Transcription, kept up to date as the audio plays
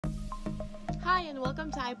Hi and welcome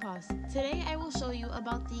to iPos. Today I will show you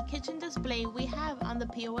about the kitchen display we have on the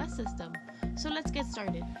POS system. So let's get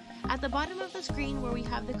started. At the bottom of the screen where we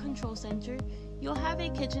have the control center, you'll have a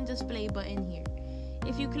kitchen display button here.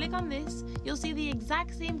 If you click on this, you'll see the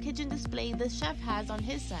exact same kitchen display the chef has on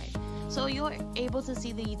his side. So you're able to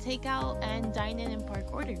see the takeout and dine-in and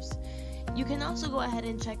park orders. You can also go ahead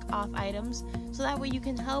and check off items so that way you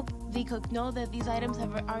can help the cook know that these items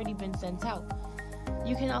have already been sent out.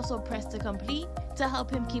 You can also press to complete to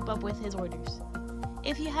help him keep up with his orders.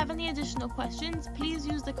 If you have any additional questions, please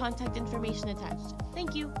use the contact information attached.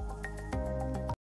 Thank you.